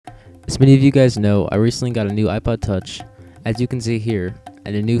As many of you guys know, I recently got a new iPod Touch, as you can see here,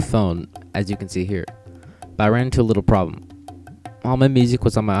 and a new phone, as you can see here. But I ran into a little problem. All my music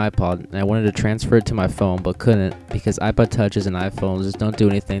was on my iPod, and I wanted to transfer it to my phone, but couldn't because iPod Touches and iPhones just don't do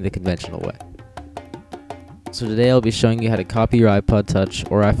anything the conventional way. So today I'll be showing you how to copy your iPod Touch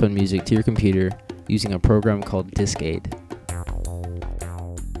or iPhone music to your computer using a program called DiskAid.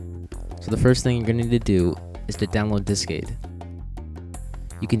 So the first thing you're going to need to do is to download DiskAid.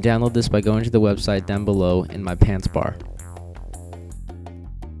 You can download this by going to the website down below in my pants bar.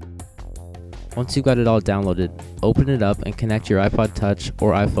 Once you've got it all downloaded, open it up and connect your iPod Touch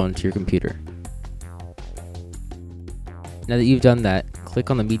or iPhone to your computer. Now that you've done that, click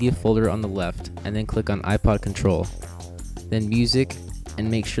on the media folder on the left and then click on iPod Control, then Music, and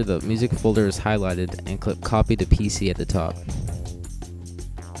make sure the music folder is highlighted and click Copy to PC at the top.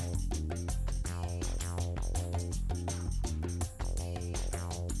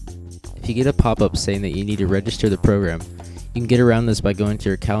 If you get a pop-up saying that you need to register the program, you can get around this by going to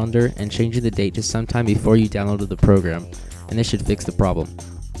your calendar and changing the date to sometime before you downloaded the program, and this should fix the problem.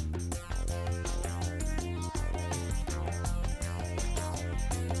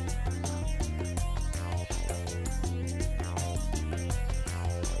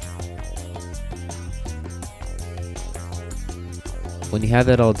 When you have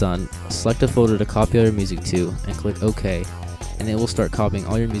that all done, select a folder to copy all your music to and click OK, and it will start copying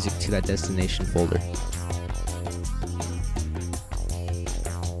all your music to that destination folder.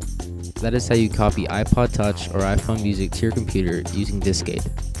 That is how you copy iPod Touch or iPhone music to your computer using DiskAid.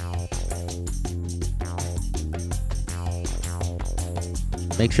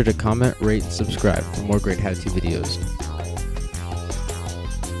 Make sure to comment, rate, and subscribe for more great how-to videos.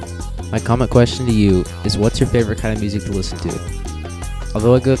 My comment question to you is, what's your favorite kind of music to listen to?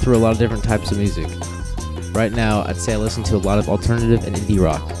 Although I go through a lot of different types of music, right now I'd say I listen to a lot of alternative and indie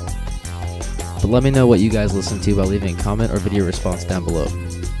rock. But let me know what you guys listen to by leaving a comment or video response down below.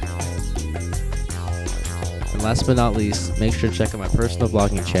 And last but not least, make sure to check out my personal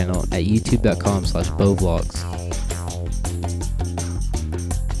vlogging channel at youtube.com/bovlogs.